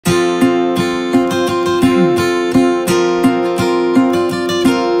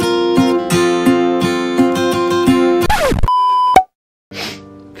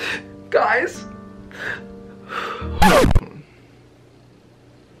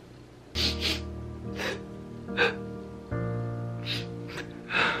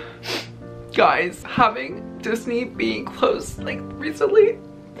Guys, having Disney being closed like recently,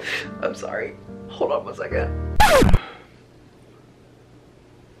 I'm sorry, hold on one second.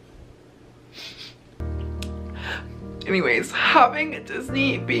 Anyways, having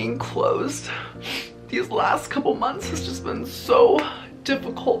Disney being closed these last couple months has just been so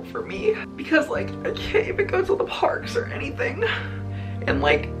difficult for me because like I can't even go to the parks or anything, and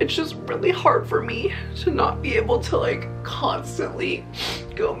like it's just really hard for me to not be able to like constantly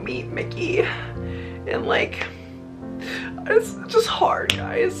go meet Mickey, and like it's just hard,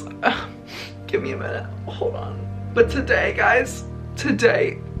 guys. Give me a minute, hold on. But today, guys,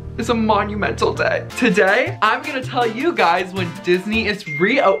 today is a monumental day. Today I'm gonna tell you guys when Disney is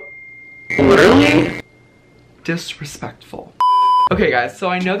literally disrespectful. Okay guys, so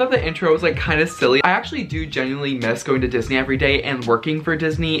I know that the intro was like kind of silly. I actually do genuinely miss going to Disney every day and working for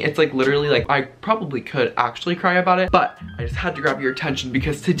Disney. It's like literally like I probably could actually cry about it, but I just had to grab your attention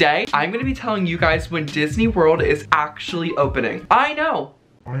because today I'm gonna be telling you guys when Disney World is actually opening. I know.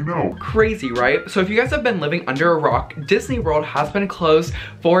 Crazy, right? So if you guys have been living under a rock, Disney World has been closed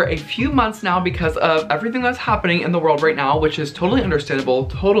for a few months now because of everything that's happening in the world right now, which is totally understandable,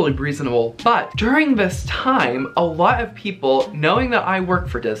 totally reasonable. But during this time, a lot of people, knowing that I work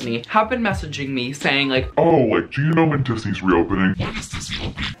for Disney, have been messaging me saying like, oh, like, do you know when Disney's reopening? When is Disney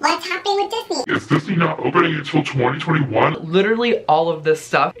opening? What's happening with Disney? Is Disney not opening until 2021? Literally all of this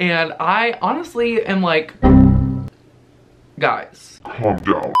stuff. And I honestly am like, guys, calm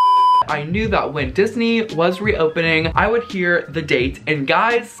down. I knew that when Disney was reopening, I would hear the date. And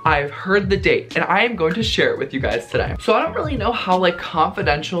guys, I've heard the date and I am going to share it with you guys today. So I don't really know how like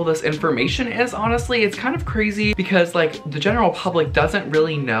confidential this information is, honestly. It's kind of crazy because like the general public doesn't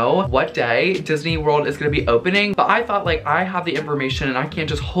really know what day Disney World is gonna be opening. But I thought like I have the information and I can't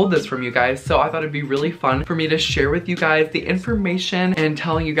just hold this from you guys. So I thought it'd be really fun for me to share with you guys the information and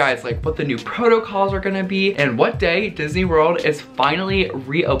telling you guys like what the new protocols are gonna be and what day Disney World is finally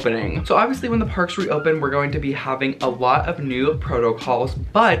reopening. So obviously when the parks reopen, we're going to be having a lot of new protocols,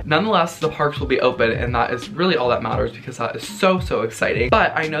 but nonetheless, the parks will be open and that is really all that matters because that is so, so exciting.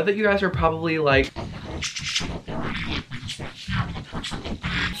 But I know that you guys are probably like,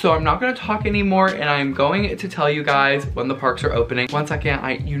 so I'm not gonna talk anymore and I'm going to tell you guys when the parks are opening. One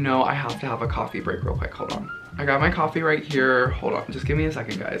second, you know I have to have a coffee break real quick, hold on. I got my coffee right here, hold on, just give me a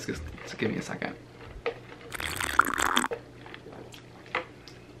second guys, just give me a second.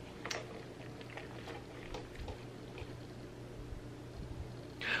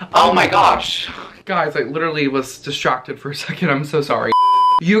 Oh my gosh. Guys, I literally was distracted for a second. I'm so sorry.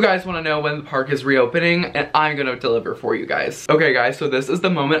 You guys want to know when the park is reopening and I'm gonna deliver for you guys. Okay guys, so this is the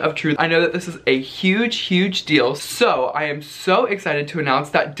moment of truth. I know that this is a huge, huge deal. So I am so excited to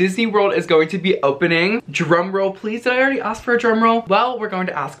announce that Disney World is going to be opening. Drum roll, please. Did I already ask for a drum roll? Well, we're going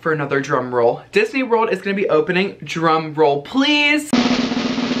to ask for another drum roll. Disney World is gonna be opening. Drum roll, please.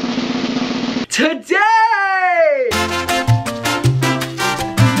 Today!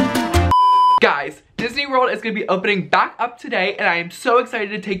 Guys, Disney World is gonna be opening back up today and I am so excited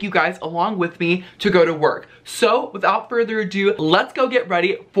to take you guys along with me to go to work. So without further ado, let's go get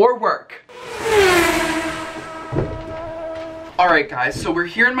ready for work. Alright guys, so we're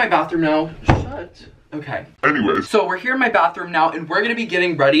here in my bathroom now. Shut. Okay. Anyways. So we're here in my bathroom now and we're gonna be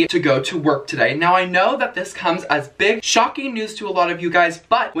getting ready to go to work today. Now I know that this comes as big, shocking news to a lot of you guys,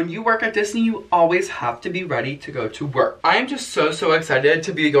 but when you work at Disney, you always have to be ready to go to work. I am just so, so excited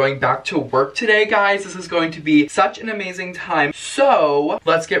to be going back to work today, guys. This is going to be such an amazing time. So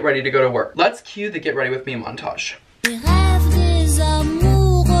let's get ready to go to work. Let's cue the get ready with me montage. Les rêves des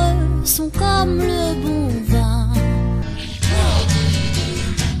amoureux sont comme le bon vin.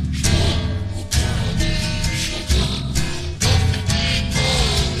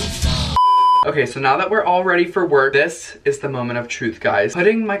 Okay, so now that we're all ready for work, this is the moment of truth, guys.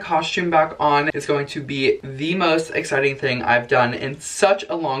 Putting my costume back on is going to be the most exciting thing I've done in such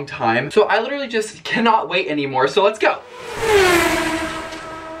a long time. So I literally just cannot wait anymore, so let's go.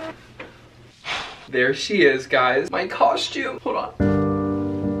 There she is, guys. My costume. Hold on.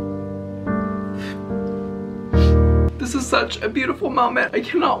 This is such a beautiful moment. I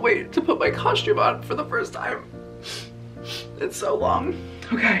cannot wait to put my costume on for the first time. It's so long.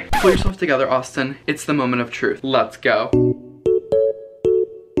 Okay, pull yourself together, Austin. It's the moment of truth. Let's go.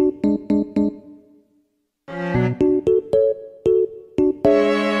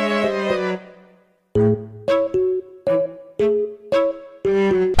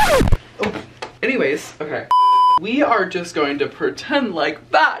 Oh, anyways, okay. We are just going to pretend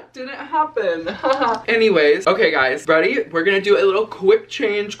like that didn't happen. Anyways, okay guys, ready? We're gonna do a little quick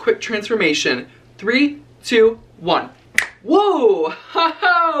change, quick transformation. 3, 2, 1. Whoa!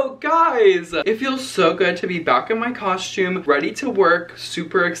 Ho, guys! It feels so good to be back in my costume, ready to work,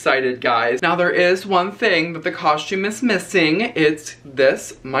 super excited, guys. Now there is one thing that the costume is missing. It's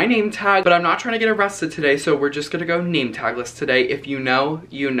this, my name tag, but I'm not trying to get arrested today, so we're just gonna go name tagless today. If you know,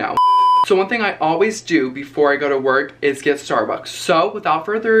 you know. So one thing I always do before I go to work is get Starbucks. So without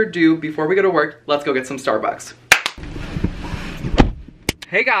further ado, before we go to work, let's go get some Starbucks.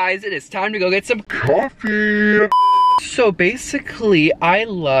 Hey guys, it is time to go get some coffee. So basically, I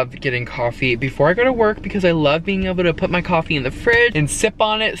love getting coffee before I go to work because I love being able to put my coffee in the fridge and sip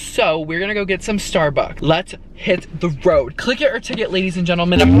on it. So we're gonna go get some Starbucks. Let's hit the road. Click it or ticket, ladies and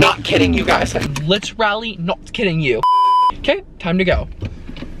gentlemen. I'm not kidding you guys. Let's rally, not kidding you. Okay, time to go.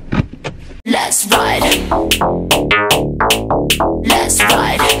 Let's ride. Let's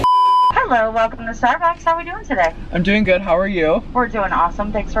ride. Hello, welcome to Starbucks. How are we doing today? I'm doing good, how are you? We're doing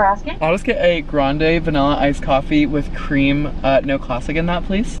awesome, thanks for asking. I'll just get a grande vanilla iced coffee with cream, no classic in that,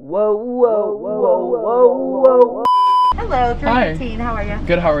 please. Whoa, whoa, whoa, whoa, whoa. Hello, Hi. 318, how are you?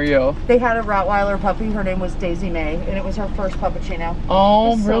 Good, how are you? They had a Rottweiler puppy, her name was Daisy May, and it was her first puppuccino.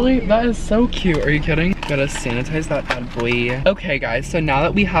 Oh, It's so really? cute. That is so cute. Are you kidding? Gotta sanitize that bad boy. Okay, guys, so now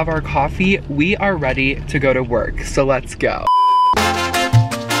that we have our coffee, we are ready to go to work. So let's go.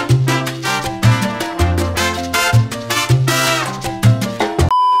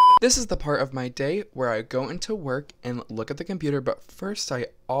 This is the part of my day where I go into work and look at the computer, but first I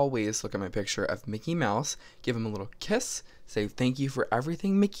always look at my picture of Mickey Mouse, give him a little kiss, say thank you for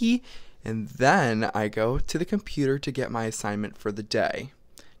everything, Mickey, and then I go to the computer to get my assignment for the day.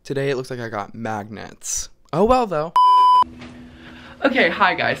 Today it looks like I got magnets. Oh well though. Okay,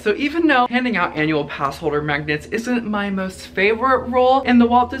 hi guys. So even though handing out annual pass holder magnets isn't my most favorite role in the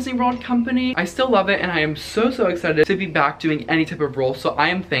Walt Disney World Company, I still love it and I am so excited to be back doing any type of role. So I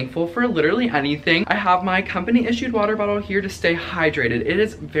am thankful for literally anything. I have my company issued water bottle here to stay hydrated. It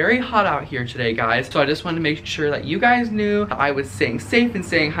is very hot out here today, guys. So I just wanted to make sure that you guys knew that I was staying safe and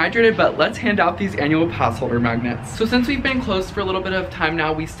staying hydrated, but let's hand out these annual pass holder magnets. So since we've been closed for a little bit of time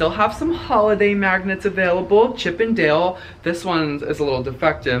now, we still have some holiday magnets available. Chip and Dale. This one's is a little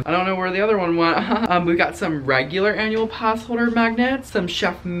defective. I don't know where the other one went. We got some regular annual pass holder magnets, some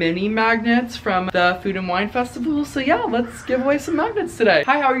Chef Mini magnets from the Food and Wine Festival. So yeah, let's give away some magnets today.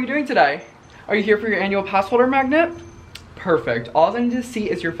 Hi, how are you doing today? Are you here for your annual pass holder magnet? Perfect. All I need to see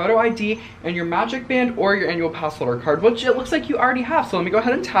is your photo ID and your magic band or your annual pass holder card, which it looks like you already have. So let me go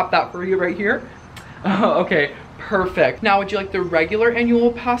ahead and tap that for you right here. Oh, okay. Perfect. Now, would you like the regular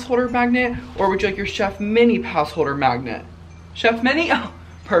annual pass holder magnet or would you like your Chef Mini pass holder magnet? Chef Mini? Oh,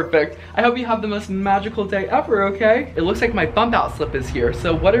 perfect. I hope you have the most magical day ever, okay? It looks like my bump out slip is here.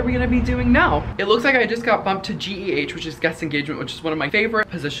 So what are we gonna be doing now? It looks like I just got bumped to GEH, which is guest engagement, which is one of my favorite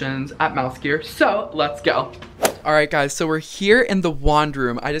positions at Mouse Gear. So let's go. All right, guys, so we're here in the wand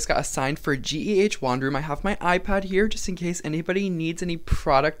room. I just got assigned for GEH wand room. I have my iPad here just in case anybody needs any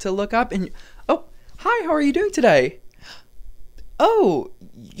product to look up. And oh, hi, how are you doing today? Oh,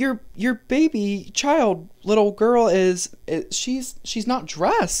 your baby child, little girl she's not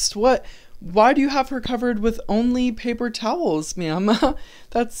dressed. What? Why do you have her covered with only paper towels, ma'am?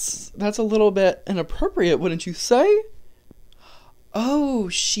 That's a little bit inappropriate, wouldn't you say? Oh,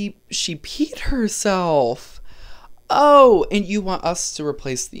 she peed herself. Oh, and you want us to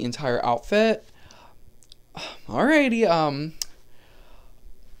replace the entire outfit? Alrighty,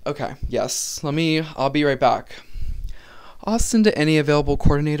 okay, yes, I'll be right back. Austin to any available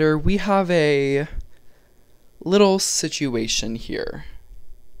coordinator, we have a little situation here.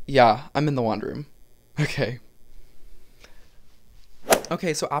 Yeah, I'm in the wand room. Okay.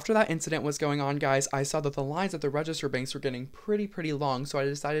 Okay, so after that incident was going on, guys, I saw that the lines at the register banks were getting pretty long, so I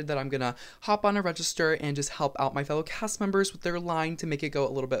decided that I'm gonna hop on a register and just help out my fellow cast members with their line to make it go a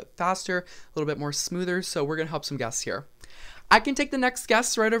little bit faster, a little bit more smoother, so we're gonna help some guests here. I can take the next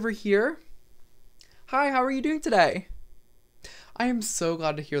guest right over here. Hi, how are you doing today? I am so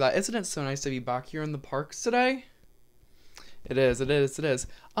glad to hear that. Isn't it so nice to be back here in the parks today? It is.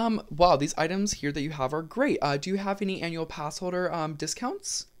 Wow, these items here that you have are great. Do you have any annual pass holder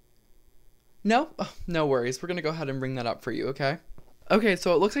discounts? No? Oh, no worries. We're gonna go ahead and bring that up for you, okay? Okay,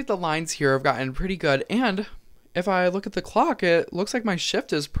 so it looks like the lines here have gotten pretty good, and if I look at the clock, it looks like my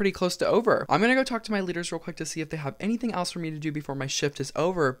shift is pretty close to over. I'm gonna go talk to my leaders real quick to see if they have anything else for me to do before my shift is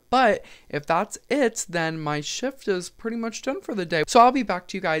over. But if that's it, then my shift is pretty much done for the day. So I'll be back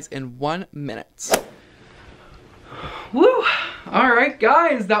to you guys in 1 minute. Woo! Alright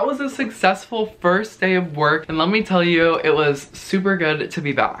guys, that was a successful first day of work. And let me tell you, it was super good to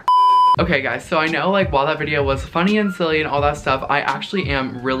be back. Okay guys, so I know like while that video was funny and silly and all that stuff, I actually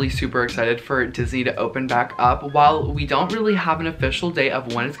am really super excited for Disney to open back up. While we don't really have an official date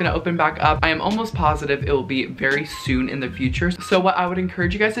of when it's gonna open back up, I am almost positive it will be very soon in the future. So what I would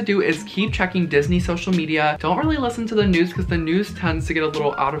encourage you guys to do is keep checking Disney social media. Don't really listen to the news because the news tends to get a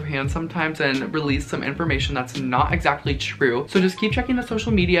little out of hand sometimes and release some information that's not exactly true. So just keep checking the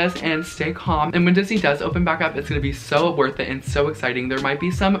social medias and stay calm. And when Disney does open back up, it's gonna be so worth it and so exciting. There might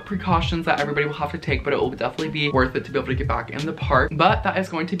be some precautions that everybody will have to take, but it will definitely be worth it to be able to get back in the park. But that is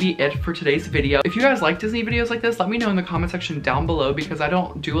going to be it for today's video. If you guys like Disney videos like this, let me know in the comment section down below because I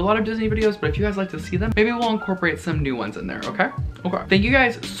don't do a lot of Disney videos, but if you guys like to see them, maybe we'll incorporate some new ones in there, okay? Okay. Thank you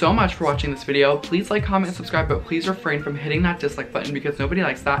guys so much for watching this video. Please like, comment, and subscribe, but please refrain from hitting that dislike button because nobody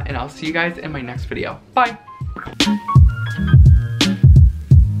likes that, and I'll see you guys in my next video. Bye!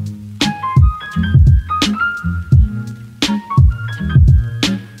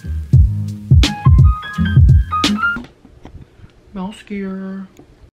 Mouse gear.